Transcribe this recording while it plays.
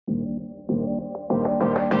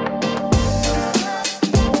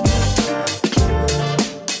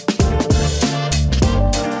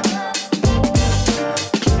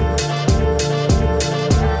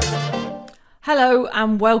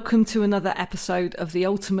and welcome to another episode of the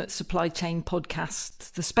Ultimate Supply Chain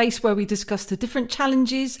Podcast, the space where we discuss the different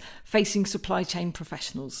challenges facing supply chain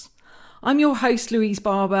professionals. I'm your host, Louise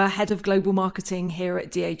Barber, Head of Global Marketing here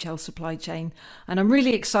at DHL Supply Chain, and I'm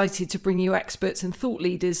really excited to bring you experts and thought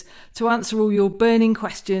leaders to answer all your burning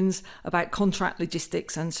questions about contract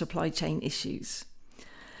logistics and supply chain issues.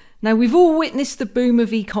 Now, we've all witnessed the boom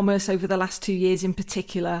of e-commerce over the last 2 years in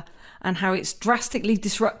particular, and how it's drastically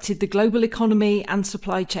disrupted the global economy and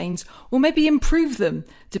supply chains, or maybe improved them,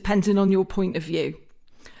 depending on your point of view.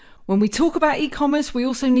 When we talk about e-commerce, we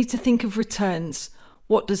also need to think of returns.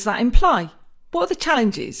 What does that imply? What are the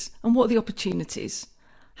challenges and what are the opportunities?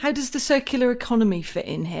 How does the circular economy fit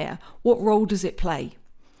in here? What role does it play?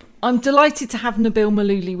 I'm delighted to have Nabil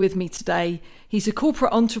Malouli with me today. He's a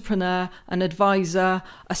corporate entrepreneur, an advisor,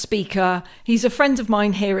 a speaker. He's a friend of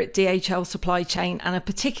mine here at DHL Supply Chain and a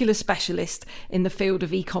particular specialist in the field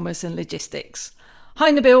of e-commerce and logistics.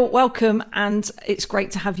 Hi Nabil, welcome, and it's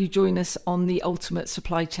great to have you join us on the Ultimate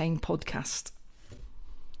Supply Chain Podcast.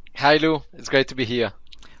 Hi Lou, it's great to be here.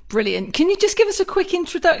 Brilliant. Can you just give us a quick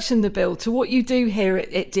introduction, Nabil, to what you do here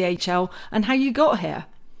at DHL and how you got here?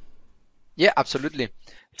 Yeah, absolutely.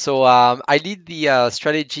 So I lead the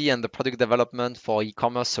strategy and the product development for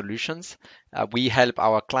e-commerce solutions. We help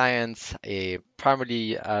our clients,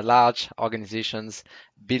 primarily large organizations,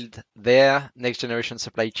 build their next generation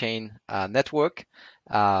supply chain network,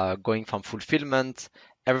 going from fulfillment,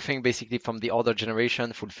 everything basically from the order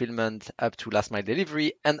generation, fulfillment up to last mile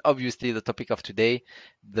delivery, and obviously the topic of today,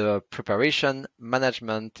 the preparation,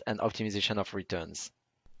 management, and optimization of returns.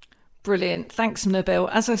 Brilliant. Thanks, Nabil.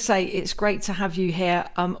 As I say, it's great to have you here.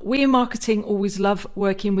 We in marketing always love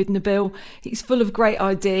working with Nabil. He's full of great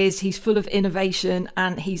ideas, he's full of innovation,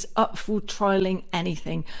 and he's up for trialing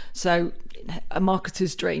anything. So, a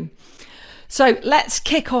marketer's dream. So let's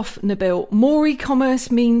kick off, Nabil. More e-commerce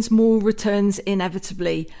means more returns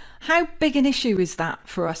inevitably. How big an issue is that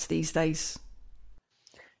for us these days?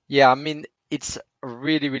 Yeah, I mean, it's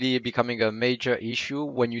really becoming a major issue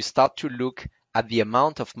when you start to look at the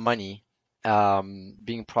amount of money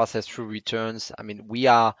being processed through returns. I mean, we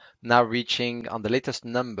are now reaching, on the latest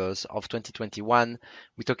numbers of 2021,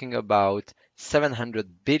 we're talking about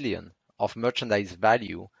 700 billion of merchandise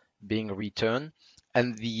value being returned.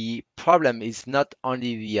 And the problem is not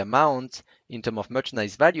only the amount in terms of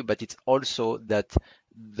merchandise value, but it's also that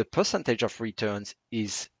the percentage of returns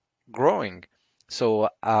is growing. So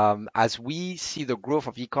as we see the growth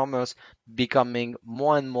of e-commerce becoming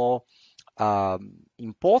more and more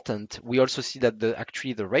important, we also see that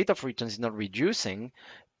the rate of returns is not reducing,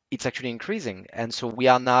 it's actually increasing. And so we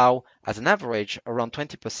are now, as an average, around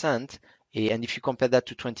 20%. And if you compare that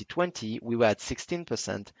to 2020, we were at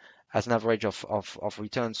 16% as an average of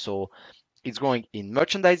returns. So it's growing in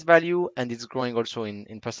merchandise value and it's growing also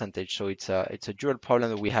in percentage. So it's a dual problem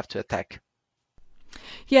that we have to attack.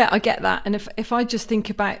 Yeah, I get that. And if I just think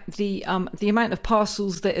about the amount of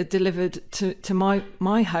parcels that are delivered to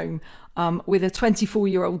my home, with a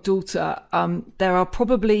 24-year-old daughter, there are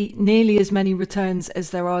probably nearly as many returns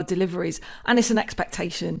as there are deliveries. And it's an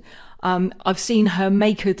expectation. I've seen her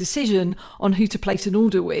make a decision on who to place an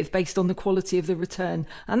order with based on the quality of the return.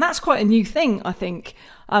 And that's quite a new thing, I think.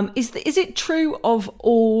 Is it true of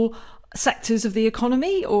all sectors of the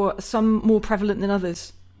economy or some more prevalent than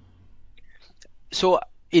others? So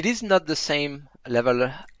it is not the same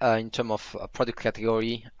level in terms of product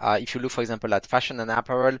category. If you look, for example, at fashion and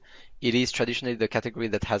apparel, it is traditionally the category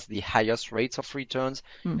that has the highest rates of returns.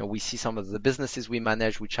 You know, we see some of the businesses we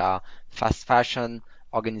manage, which are fast fashion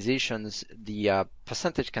organizations, the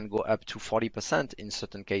percentage can go up to 40% in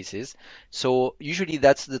certain cases. So usually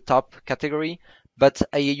that's the top category. But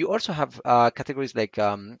you also have categories like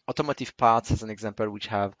automotive parts, as an example, which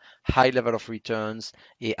have high level of returns,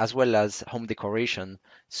 as well as home decoration.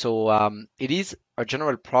 So it is a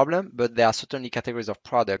general problem, but there are certainly categories of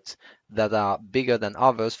products that are bigger than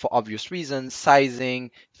others for obvious reasons,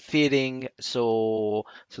 sizing, fitting. So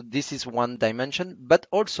this is one dimension, but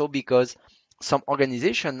also because some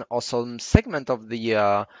organization or some segment of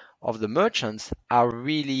the merchants are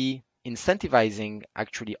really incentivizing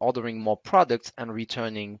actually ordering more products and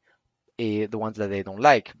returning the ones that they don't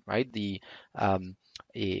like, right? The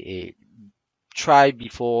try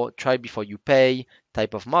before you pay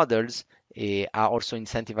type of models are also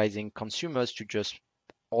incentivizing consumers to just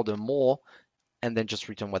order more and then just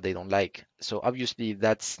return what they don't like. So obviously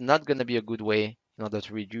that's not going to be a good way in order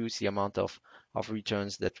to reduce the amount of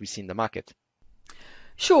returns that we see in the market.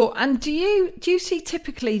 Sure. And do you see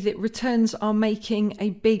typically that returns are making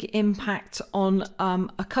a big impact on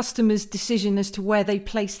a customer's decision as to where they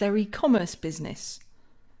place their e-commerce business?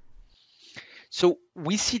 So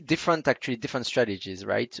we see different strategies,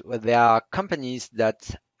 right? There are companies that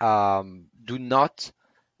do not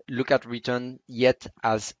look at return yet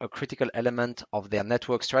as a critical element of their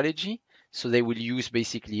network strategy. So they will use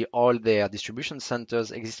basically all their distribution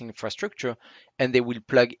centers, existing infrastructure, and they will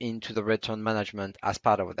plug into the return management as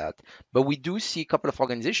part of that. But we do see a couple of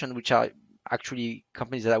organizations which are actually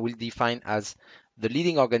companies that I will define as the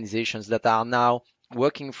leading organizations that are now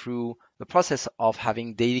working through the process of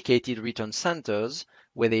having dedicated return centers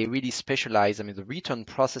where they really specialize. I mean, the return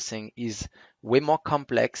processing is way more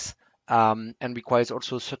complex and requires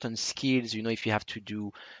also certain skills. You know, if you have to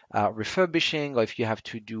do refurbishing or if you have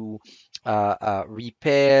to do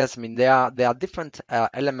repairs. I mean, there are different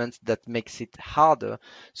elements that makes it harder.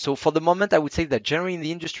 So for the moment, I would say that generally in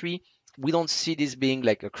the industry, we don't see this being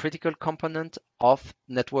like a critical component of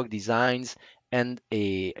network designs and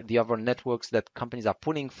the overall networks that companies are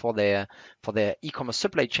pulling for their e-commerce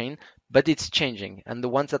supply chain, but it's changing, and the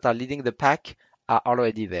ones that are leading the pack are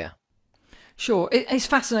already there. Sure, it's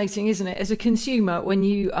fascinating, isn't it? As a consumer, when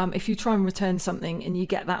you if you try and return something and you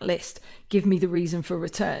get that list, give me the reason for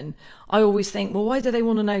return. I always think, well, why do they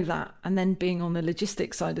want to know that? And then being on the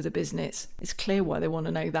logistics side of the business, it's clear why they want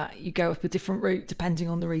to know that. You go up a different route depending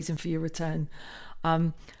on the reason for your return.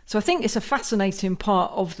 So I think it's a fascinating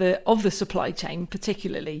part of the supply chain,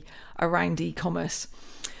 particularly around e-commerce.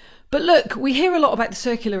 But look, we hear a lot about the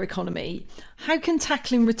circular economy. How can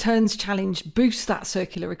tackling returns challenge boost that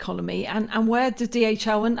circular economy, and where do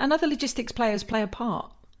DHL and other logistics players play a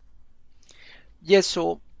part? Yes,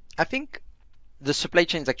 so I think the supply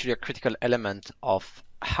chain is actually a critical element of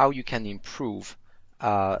how you can improve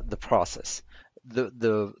the process.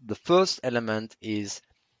 The first element is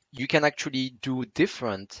you can actually do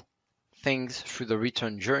different things through the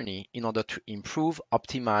return journey in order to improve,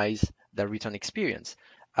 optimize the return experience.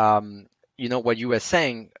 Um, you know what you were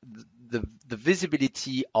saying, the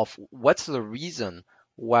visibility of what's the reason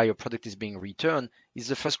why your product is being returned is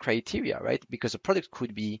the first criteria, right? Because a product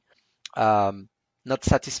could be um, not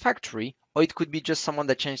satisfactory, or it could be just someone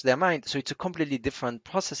that changed their mind. So it's a completely different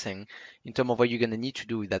processing in terms of what you're going to need to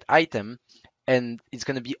do with that item. And it's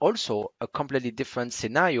going to be also a completely different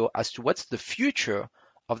scenario as to what's the future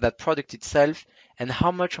of that product itself and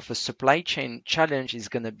how much of a supply chain challenge is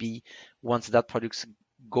going to be once that product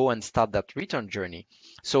go and start that return journey.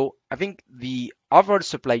 So I think the overall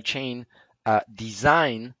supply chain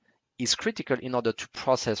design is critical in order to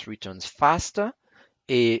process returns faster,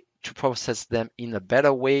 to process them in a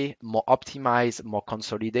better way, more optimized, more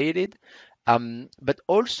consolidated, but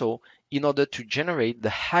also in order to generate the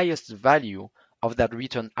highest value of that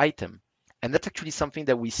return item. And that's actually something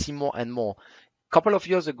that we see more and more. A couple of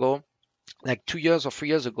years ago, like 2 years or 3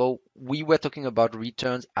 years ago, we were talking about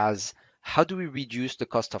returns as how do we reduce the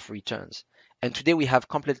cost of returns? And today we have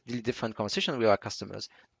completely different conversation with our customers.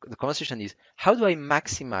 The conversation is how do I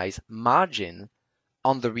maximize margin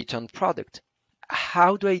on the return product?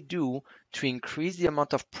 How do I do to increase the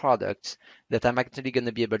amount of products that I'm actually going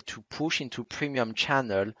to be able to push into premium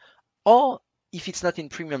channel, or if it's not in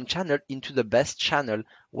premium channel, into the best channel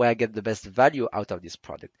where I get the best value out of this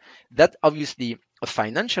product? That obviously a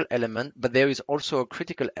financial element, but there is also a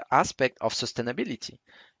critical aspect of sustainability,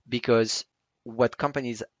 because what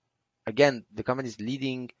companies, again, the companies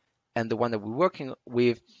leading and the one that we're working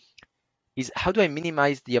with, is how do I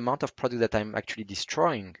minimize the amount of product that I'm actually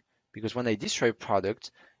destroying? Because when I destroy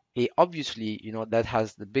product, obviously, that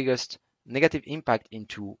has the biggest negative impact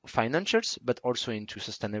into financials, but also into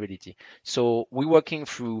sustainability. So we're working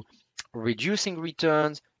through reducing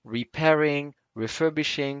returns, repairing,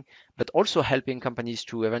 refurbishing, but also helping companies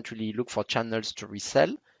to eventually look for channels to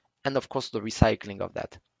resell, and of course the recycling of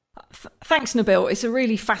that. Thanks, Nabil. It's a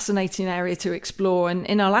really fascinating area to explore. And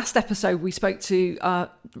in our last episode, we spoke to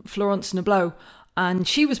Florence Nablo, and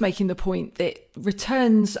she was making the point that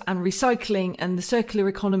returns and recycling and the circular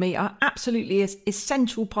economy are absolutely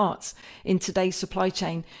essential parts in today's supply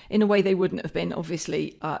chain in a way they wouldn't have been,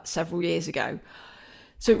 obviously, several years ago.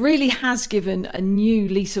 So it really has given a new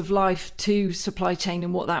lease of life to supply chain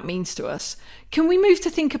and what that means to us. Can we move to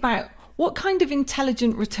think about what kind of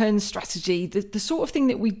intelligent return strategy, the sort of thing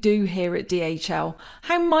that we do here at DHL,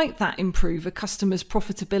 how might that improve a customer's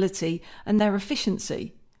profitability and their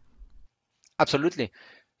efficiency? Absolutely.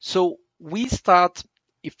 So we start,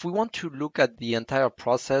 if we want to look at the entire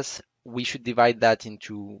process, we should divide that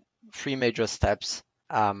into three major steps.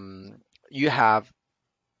 You have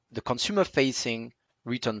the consumer facing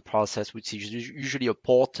return process, which is usually a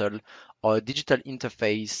portal or a digital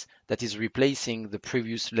interface that is replacing the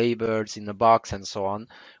previous labels in a box and so on,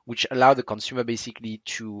 which allow the consumer basically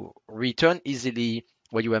to return easily,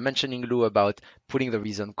 what you were mentioning, Lou, about putting the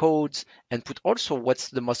reason codes, and put also what's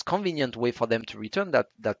the most convenient way for them to return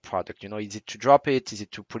that product. Is it to drop it? Is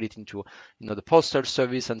it to put it into, the postal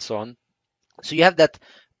service and so on? So you have that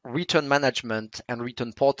return management and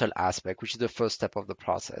return portal aspect, which is the first step of the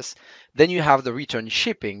process. Then you have the return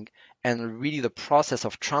shipping and really the process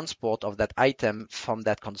of transport of that item from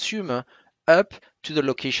that consumer up to the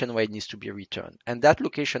location where it needs to be returned. And that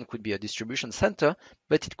location could be a distribution center,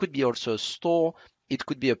 but it could be also a store. It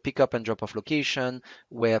could be a pickup and drop off location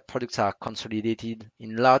where products are consolidated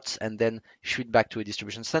in lots and then shipped back to a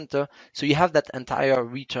distribution center. So you have that entire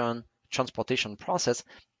return transportation process.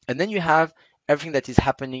 And then you have everything that is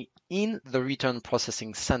happening in the return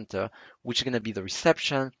processing center, which is going to be the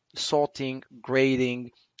reception, sorting,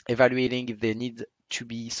 grading, evaluating if there need to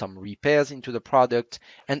be some repairs into the product,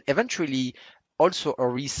 and eventually also a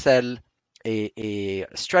resell a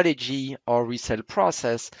strategy or resell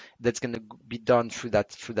process that's going to be done through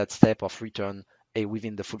that step of return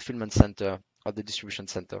within the fulfillment center or the distribution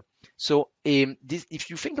center. So if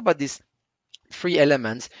you think about this three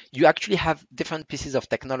elements, you actually have different pieces of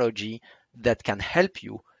technology that can help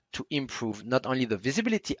you to improve not only the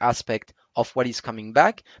visibility aspect of what is coming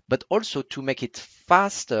back, but also to make it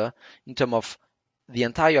faster in terms of the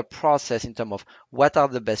entire process, in terms of what are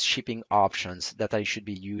the best shipping options that I should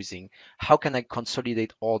be using. How can I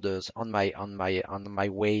consolidate orders on my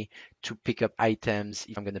way to pick up items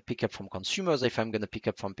if I'm going to pick up from consumers, if I'm going to pick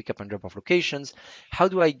up from pickup and drop off locations? How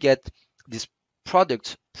do I get this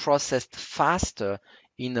product processed faster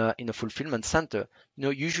in a fulfillment center?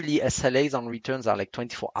 Usually SLAs on returns are like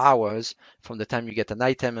 24 hours from the time you get an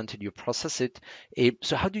item until you process it.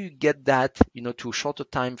 So how do you get that, to a shorter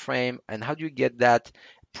time frame, and how do you get that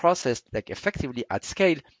processed like effectively at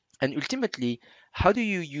scale? And ultimately, how do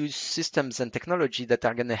you use systems and technology that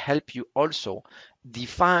are going to help you also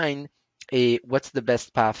define what's the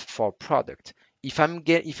best path for product? If I'm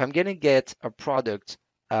going to get a product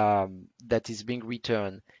that is being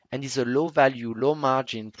returned and is a low value, low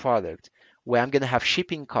margin product where I'm going to have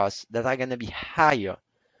shipping costs that are going to be higher,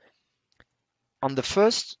 on the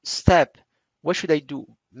first step, what should I do?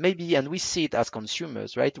 Maybe, and we see it as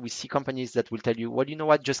consumers, right? We see companies that will tell you, well, you know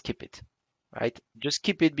what, just keep it, right? Just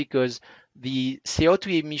keep it because the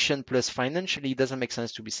CO2 emission plus financially doesn't make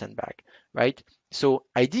sense to be sent back, right? So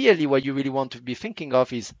ideally, what you really want to be thinking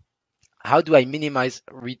of is how do I minimize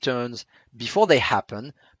returns before they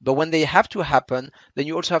happen? But when they have to happen, then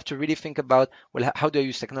you also have to really think about, well, how do I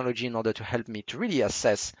use technology in order to help me to really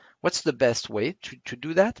assess what's the best way to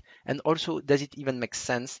do that? And also, does it even make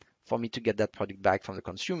sense for me to get that product back from the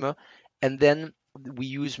consumer? And then we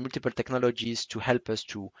use multiple technologies to help us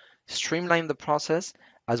to streamline the process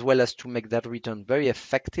as well as to make that return very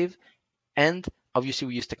effective. And obviously,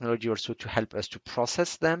 we use technology also to help us to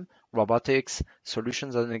process them, robotics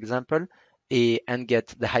solutions as an example, and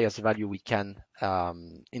get the highest value we can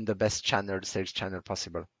in the best sales channel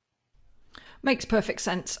possible. Makes perfect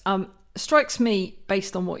sense. Strikes me,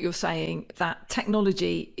 based on what you're saying, that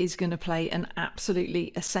technology is going to play an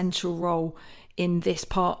absolutely essential role in this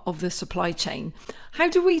part of the supply chain. How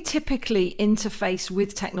do we typically interface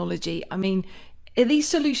with technology? I mean, are these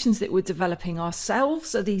solutions that we're developing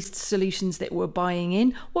ourselves? Are these solutions that we're buying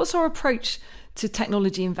in? What's our approach to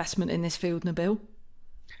technology investment in this field, Nabil?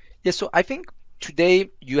 Yeah, so I think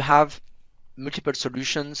today you have multiple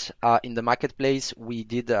solutions in the marketplace. We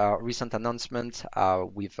did a recent announcement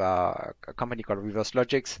with a company called Reverse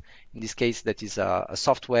Logics. In this case, that is a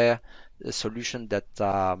software solution that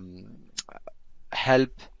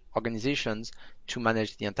help organizations to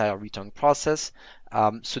manage the entire return process.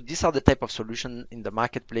 So these are the type of solution in the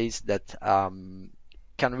marketplace that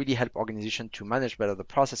can really help organizations to manage better the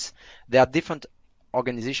process. There are different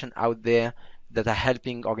organizations out there that are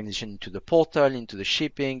helping organizations into the portal, into the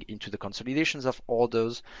shipping, into the consolidations of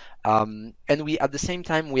orders. And we, at the same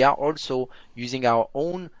time, we are also using our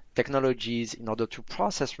own technologies in order to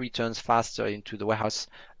process returns faster into the warehouse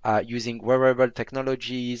using wearable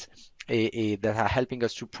technologies that are helping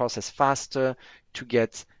us to process faster, to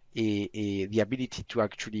get the ability to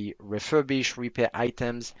actually refurbish, repair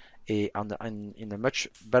items in a much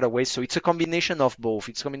better way. So it's a combination of both.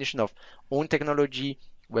 It's a combination of own technology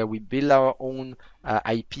where we build our own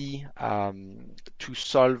IP to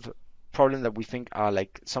solve problems that we think are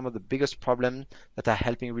like some of the biggest problems that are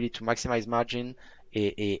helping really to maximize margin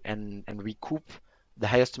and recoup the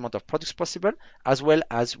highest amount of products possible, as well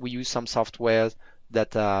as we use some softwares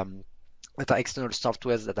that are external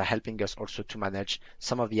softwares that are helping us also to manage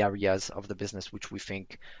some of the areas of the business which we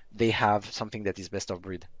think they have something that is best of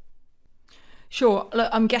breed. Sure. Look,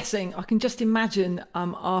 I'm guessing, I can just imagine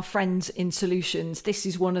our friends in solutions. This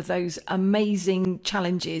is one of those amazing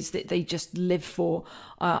challenges that they just live for.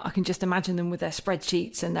 I can just imagine them with their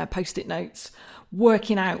spreadsheets and their post it notes,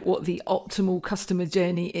 working out what the optimal customer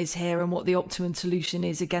journey is here and what the optimum solution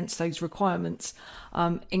is against those requirements.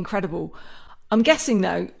 Incredible. I'm guessing,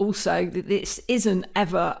 though, also that this isn't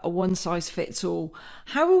ever a one size fits all.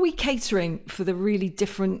 How are we catering for the really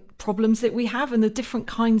different problems that we have and the different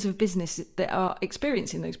kinds of business that are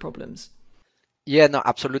experiencing those problems? Yeah, no,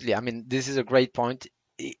 absolutely. I mean, this is a great point.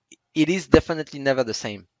 It is definitely never the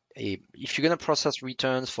same. If you're going to process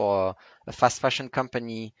returns for a fast fashion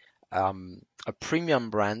company, a premium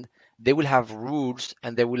brand, they will have rules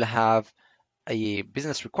and they will have a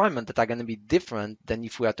business requirement that are going to be different than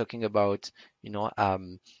if we are talking about, you know, a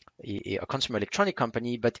consumer electronic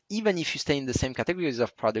company. But even if you stay in the same categories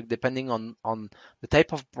of product, depending on the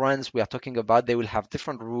type of brands we are talking about, they will have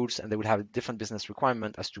different rules and they will have different business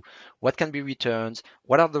requirement as to what can be returns,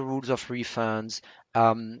 what are the rules of refunds,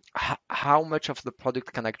 how much of the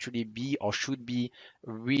product can actually be or should be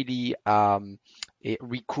really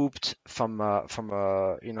recouped from a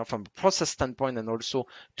process standpoint, and also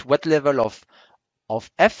to what level of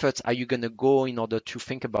efforts are you going to go in order to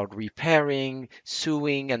think about repairing,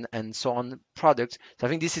 suing, and so on products. So I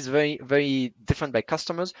think this is very, very different by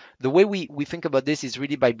customers. The way we think about this is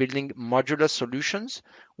really by building modular solutions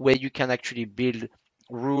where you can actually build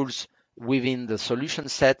rules within the solution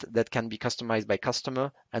set that can be customized by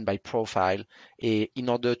customer and by profile in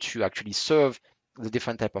order to actually serve the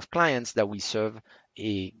different type of clients that we serve,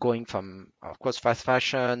 going from, of course, fast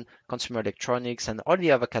fashion, consumer electronics, and all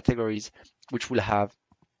the other categories which will have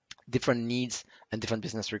different needs and different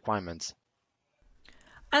business requirements.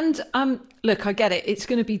 And look, I get it. It's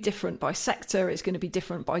going to be different by sector. It's going to be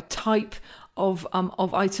different by type of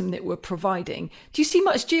item that we're providing. Do you see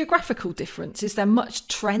much geographical difference? Is there much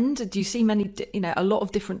trend? Do you see a lot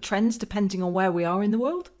of different trends depending on where we are in the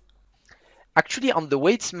world? Actually, on the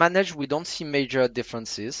way it's managed, we don't see major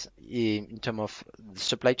differences in terms of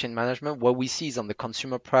supply chain management. What we see is on the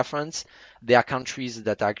consumer preference. There are countries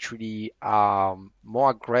that actually are more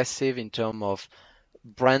aggressive in terms of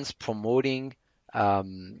brands promoting,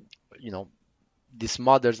 um, you know, these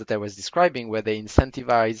models that I was describing, where they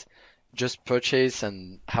incentivize just purchase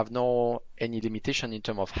and have no any limitation in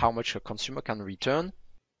terms of how much a consumer can return.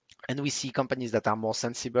 And we see companies that are more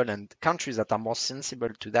sensible and countries that are more sensible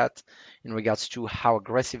to that in regards to how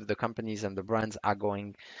aggressive the companies and the brands are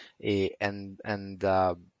going. And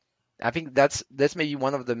I think that's maybe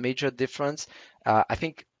one of the major difference. I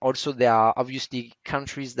think also there are obviously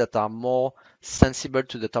countries that are more sensible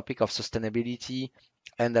to the topic of sustainability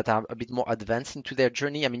and that are a bit more advanced into their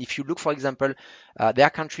journey. I mean, if you look, for example, there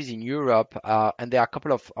are countries in Europe, and there are a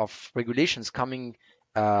couple of regulations coming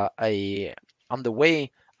on the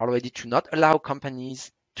way already to not allow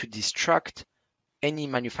companies to destruct any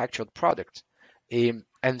manufactured product. And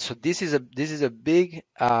so this is a big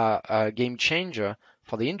game changer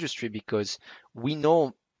for the industry, because we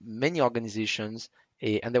know many organizations,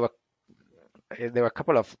 and there were a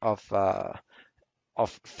couple of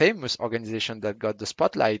famous organizations that got the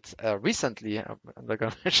spotlight recently. I'm not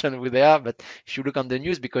going to mention who they are, but if you look on the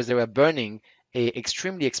news, because they were burning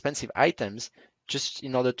extremely expensive items just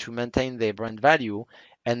in order to maintain their brand value.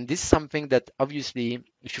 And this is something that obviously,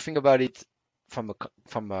 if you think about it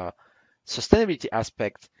from a sustainability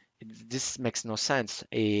aspect, this makes no sense.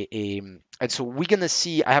 And so we're gonna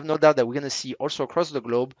see, I have no doubt that we're gonna see also across the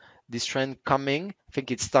globe this trend coming. I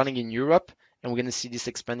think it's starting in Europe, and we're gonna see this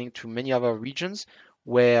expanding to many other regions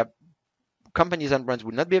where companies and brands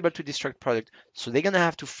will not be able to destruct product. So they're gonna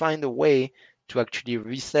have to find a way to actually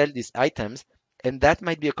resell these items. And that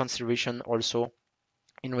might be a consideration also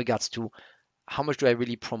in regards to how much do I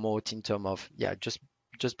really promote in terms of, yeah, just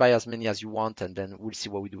buy as many as you want, and then we'll see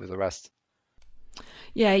what we do with the rest.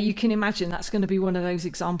 Yeah, you can imagine that's going to be one of those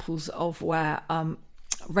examples of where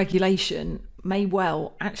regulation may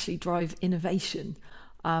well actually drive innovation.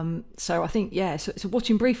 So I think, yeah, so it's a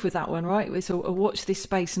watching brief with that one, right? It's a watch this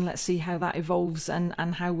space and let's see how that evolves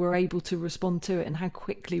and how we're able to respond to it and how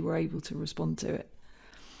quickly we're able to respond to it.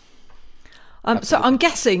 So I'm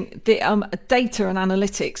guessing that data and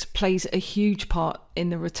analytics plays a huge part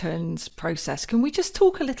in the returns process. Can we just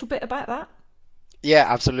talk a little bit about that? Yeah,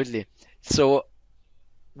 absolutely. So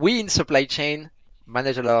we in supply chain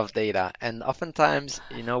manage a lot of data, and oftentimes,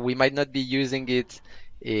 we might not be using it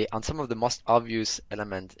on some of the most obvious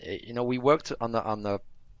elements. We worked on a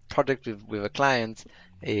project with a client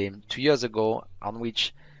 2 years ago, on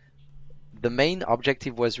which the main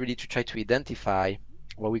objective was really to try to identify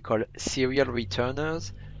what we call serial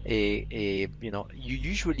returners. You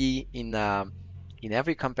usually in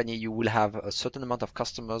every company, you will have a certain amount of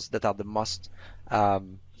customers that are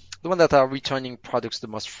um, the one that are returning products the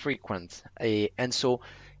most frequent. And so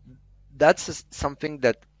that's something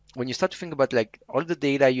that when you start to think about like all the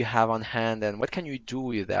data you have on hand and what can you do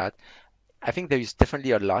with that, I think there is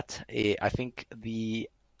definitely a lot. I think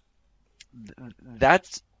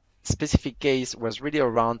that specific case was really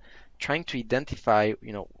around trying to identify,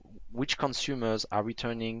 which consumers are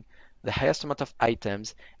returning the highest amount of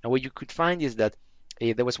items. And what you could find is that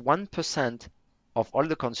there was 1% of all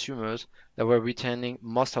the consumers that were returning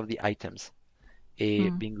most of the items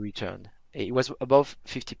Mm. being returned. It was above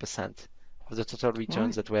 50% of the total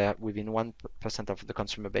returns Right. that were within 1% of the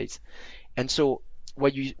consumer base. And so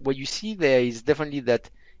what you see there is definitely that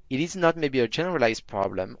it is not maybe a generalized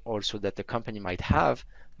problem also that the company might have,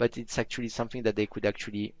 but it's actually something that they could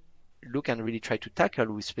actually look and really try to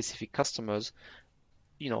tackle with specific customers,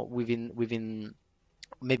 within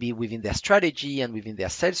maybe within their strategy and within their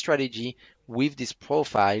sales strategy with these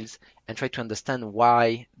profiles and try to understand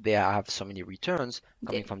why they have so many returns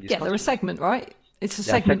coming from these Yeah, they're a consumers. segment, right? It's a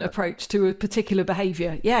They are segment segment. approach to a particular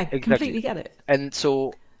behavior. Yeah, Exactly. completely get it. And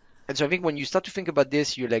so I think when you start to think about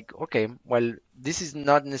this, you're like, okay, well, this is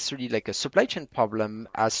not necessarily like a supply chain problem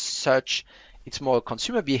as such. It's more a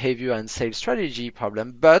consumer behavior and sales strategy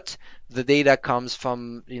problem, but the data comes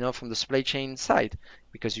from the supply chain side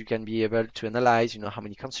because you can be able to analyze, how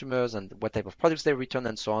many consumers and what type of products they return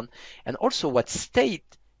and so on, and also what state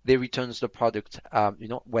they returns the product,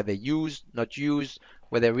 where they used, not used,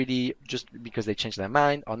 whether really just because they changed their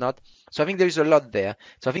mind or not. So I think there is a lot there.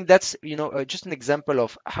 So I think that's just an example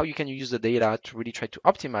of how you can use the data to really try to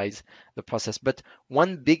optimize the process. But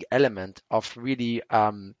one big element of really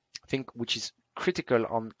I think which is critical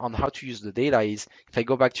on how to use the data is if I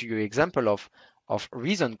go back to your example of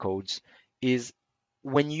reason codes is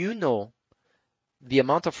when you know the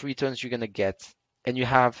amount of returns you're going to get and you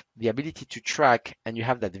have the ability to track and you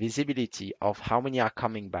have that visibility of how many are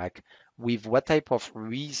coming back with what type of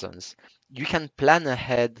reasons, you can plan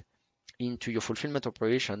ahead into your fulfillment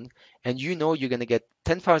operation and you're going to get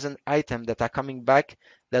 10,000 items that are coming back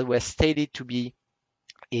that were stated to be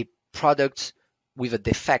a product with a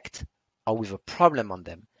defect or with a problem on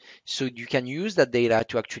them. So you can use that data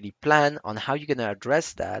to actually plan on how you're going to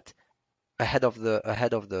address that ahead of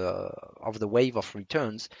the wave of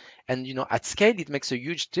returns. And at scale it makes a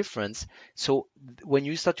huge difference. So when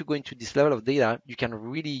you start to go into this level of data, you can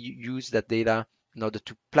really use that data in order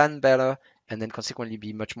to plan better and then consequently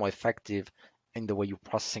be much more effective in the way you're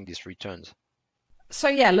processing these returns. So,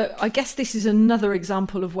 yeah, look, I guess this is another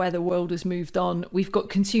example of where the world has moved on. We've got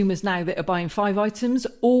consumers now that are buying 5 items,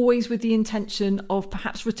 always with the intention of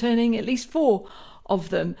perhaps returning at least 4 of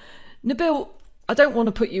them. Nabil, I don't want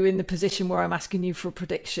to put you in the position where I'm asking you for a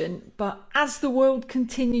prediction, but as the world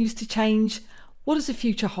continues to change, what does the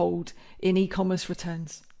future hold in e-commerce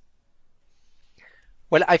returns?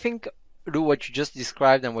 Well, I think Lou, what you just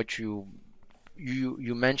described and what you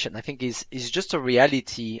mentioned, I think is just a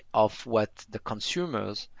reality of what the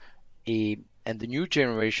consumers and the new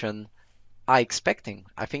generation are expecting.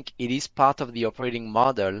 I think it is part of the operating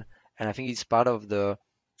model, and I think it's part of the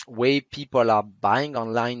way people are buying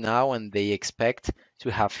online now, and they expect to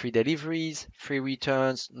have free deliveries, free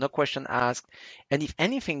returns, no question asked. And if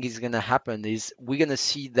anything is going to happen, is we're going to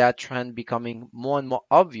see that trend becoming more and more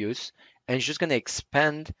obvious, and it's just going to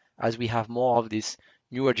expand as we have more of this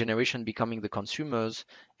newer generation becoming the consumers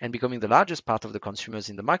and becoming the largest part of the consumers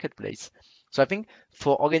in the marketplace. So I think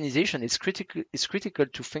for organization, it's critical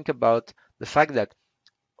to think about the fact that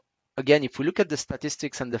again, if we look at the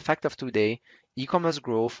statistics and the fact of today, e-commerce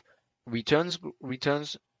growth, returns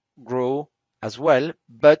grow as well,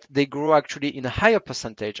 but they grow actually in a higher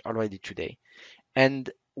percentage already today. And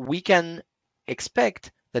we can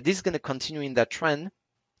expect that this is going to continue in that trend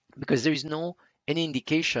because there is no any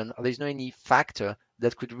indication or there is no any factor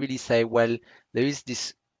that could really say, well, there is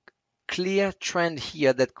this clear trend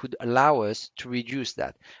here that could allow us to reduce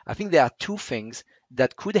that. I think there are two things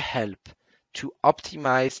that could help to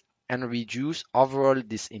optimize and reduce overall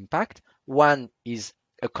this impact. One is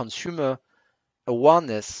a consumer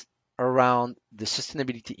awareness around the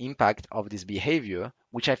sustainability impact of this behavior,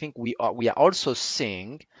 which I think we are also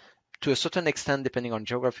seeing to a certain extent, depending on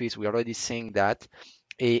geographies, we're already seeing that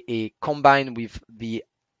a combined with the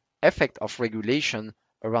effect of regulation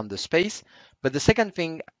around the space. But the second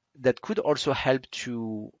thing that could also help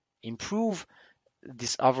to improve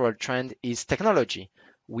this overall trend is technology.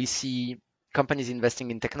 We see companies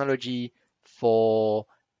investing in technology for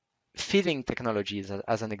feeding technologies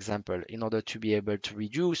as an example in order to be able to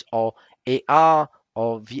reduce or AR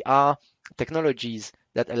or VR technologies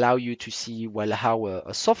that allow you to see, well, how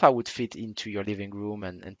a sofa would fit into your living room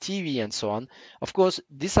and TV and so on. Of course,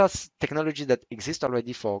 these are technology that exist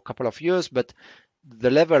already for a couple of years, but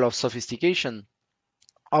the level of sophistication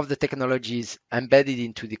of the technologies embedded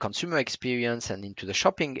into the consumer experience and into the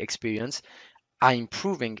shopping experience are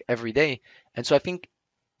improving every day. And so I think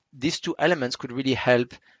these two elements could really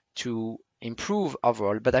help to improve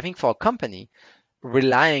overall. But I think for a company,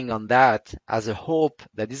 relying on that as a hope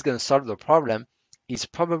that is going to solve the problem is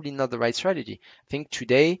probably not the right strategy. I think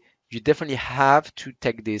today you definitely have to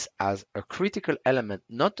take this as a critical element,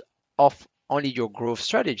 not of only your growth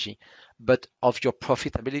strategy, but of your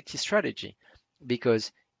profitability strategy.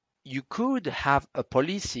 Because you could have a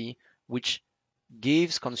policy which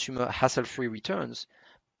gives consumer hassle-free returns,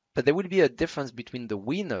 but there will be a difference between the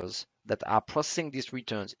winners that are processing these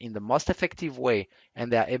returns in the most effective way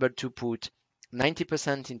and they are able to put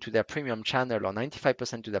 90% into their premium channel or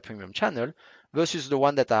 95% to their premium channel versus the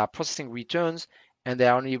one that are processing returns and they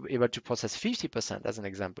are only able to process 50% as an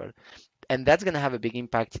example. And that's going to have a big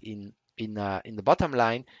impact in the bottom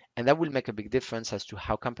line, and that will make a big difference as to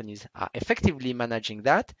how companies are effectively managing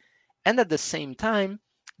that and at the same time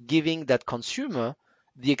giving that consumer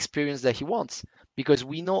the experience that he wants. Because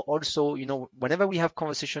we know also, whenever we have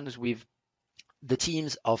conversations with the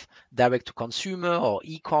teams of direct to consumer or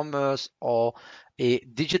e-commerce or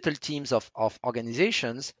digital teams of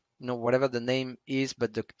organizations, whatever the name is,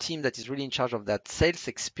 but the team that is really in charge of that sales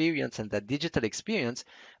experience and that digital experience,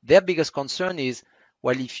 their biggest concern is,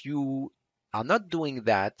 well, if you are not doing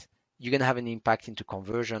that, you're going to have an impact into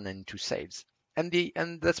conversion and into sales.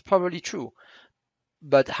 And that's probably true.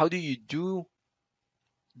 But how do you do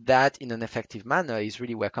that in an effective manner is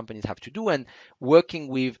really where companies have to do. And working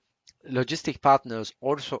with logistic partners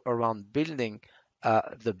also around building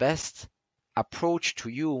the best approach to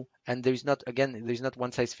you. And there's not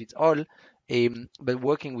one size fits all, but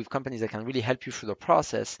working with companies that can really help you through the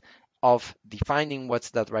process of defining what's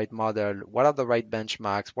that right model, what are the right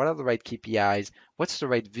benchmarks, what are the right KPIs, what's the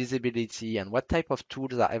right visibility, and what type of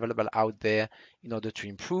tools are available out there in order to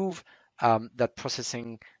improve that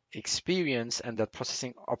processing experience and that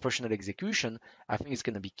processing operational execution. I think is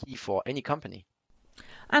going to be key for any company.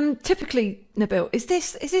 And typically, Nabil, is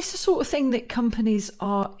this the sort of thing that companies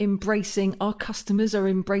are embracing, our customers are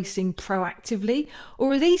embracing proactively,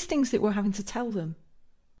 or are these things that we're having to tell them?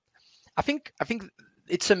 I think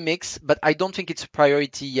it's a mix, but I don't think it's a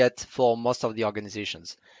priority yet for most of the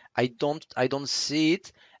organizations. I don't see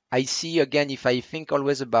it. I see again if I think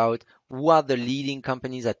always about who are the leading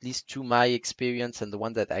companies, at least to my experience and the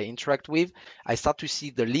one that I interact with, I start to see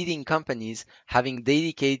the leading companies having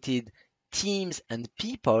dedicated teams and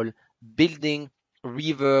people building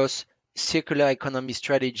reverse circular economy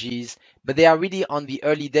strategies, but they are really on the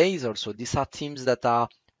early days also. These are teams that are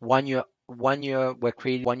 1 year were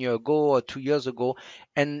created 1 year ago or 2 years ago.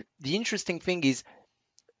 And the interesting thing is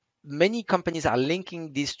many companies are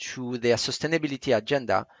linking this to their sustainability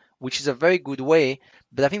agenda, which is a very good way.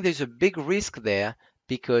 But I think there's a big risk there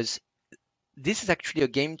because this is actually a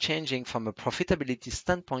game changing from a profitability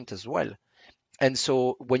standpoint as well. And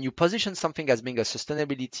so when you position something as being a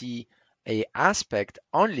sustainability aspect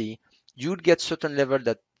only, you'd get certain level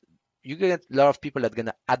that you get a lot of people that are going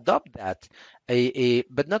to adopt that,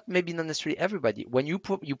 but not necessarily everybody. When you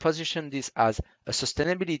position this as a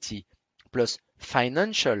sustainability plus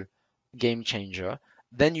financial game changer,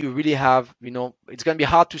 then you really have, it's going to be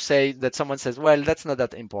hard to say that someone says, well, that's not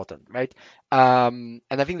that important, right? And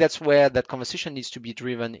I think that's where that conversation needs to be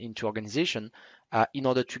driven into organization in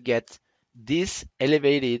order to get this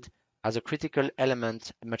elevated as a critical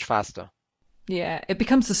element much faster. Yeah, it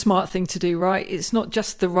becomes the smart thing to do, right? It's not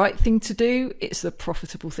just the right thing to do, it's the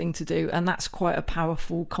profitable thing to do. And that's quite a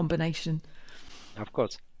powerful combination. Of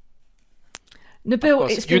course. Of Nabil,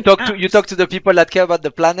 course, it's you been talk to you talk to the people that care about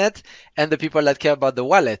the planet and the people that care about the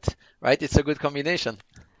wallet, right? It's a good combination.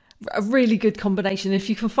 a really good combination. If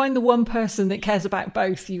you can find the one person that cares about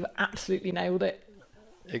both, you've absolutely nailed it.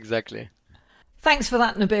 Exactly. Thanks for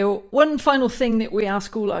that, Nabil. One final thing that we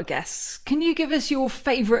ask all our guests. Can you give us your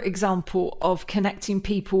favourite example of connecting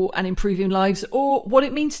people and improving lives, or what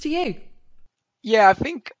it means to you? Yeah, I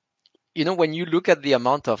think, when you look at the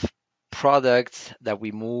amount of products that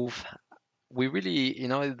we move, we really,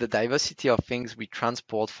 the diversity of things we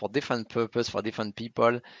transport for different purpose for different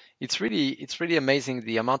people. It's really amazing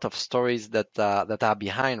the amount of stories that are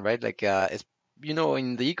behind, right? Like,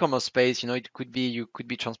 in the e-commerce space, it could be you could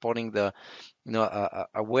be transporting a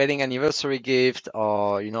wedding anniversary gift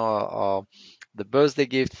or the birthday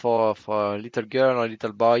gift for a little girl or a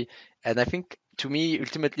little boy. And I think to me,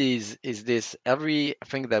 ultimately is this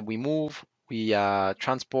everything that we move, we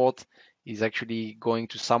transport is actually going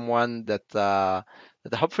to someone that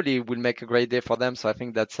hopefully will make a great day for them. So I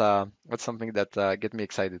think that's something that get me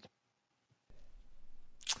excited.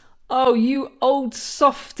 Oh, you old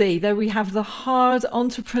softy. There we have the hard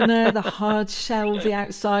entrepreneur, the hard shell, the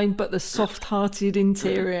outside, but the soft-hearted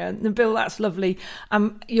interior. Nabil, that's lovely.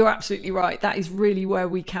 You're absolutely right. That is really where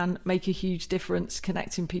we can make a huge difference,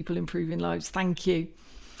 connecting people, improving lives. Thank you.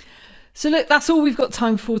 So look, that's all we've got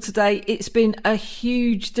time for today. It's been a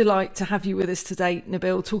huge delight to have you with us today,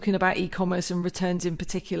 Nabil, talking about e-commerce and returns in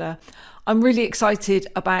particular. I'm really excited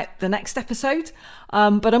about the next episode,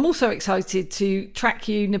 but I'm also excited to track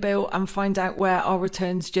you, Nabil, and find out where our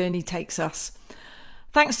returns journey takes us.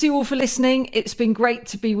 Thanks to you all for listening. It's been great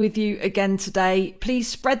to be with you again today. Please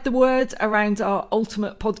spread the word around our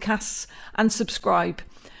Ultimate podcasts and subscribe.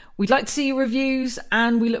 We'd like to see your reviews,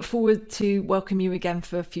 and we look forward to welcome you again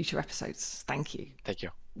for future episodes. Thank you. Thank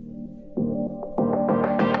you.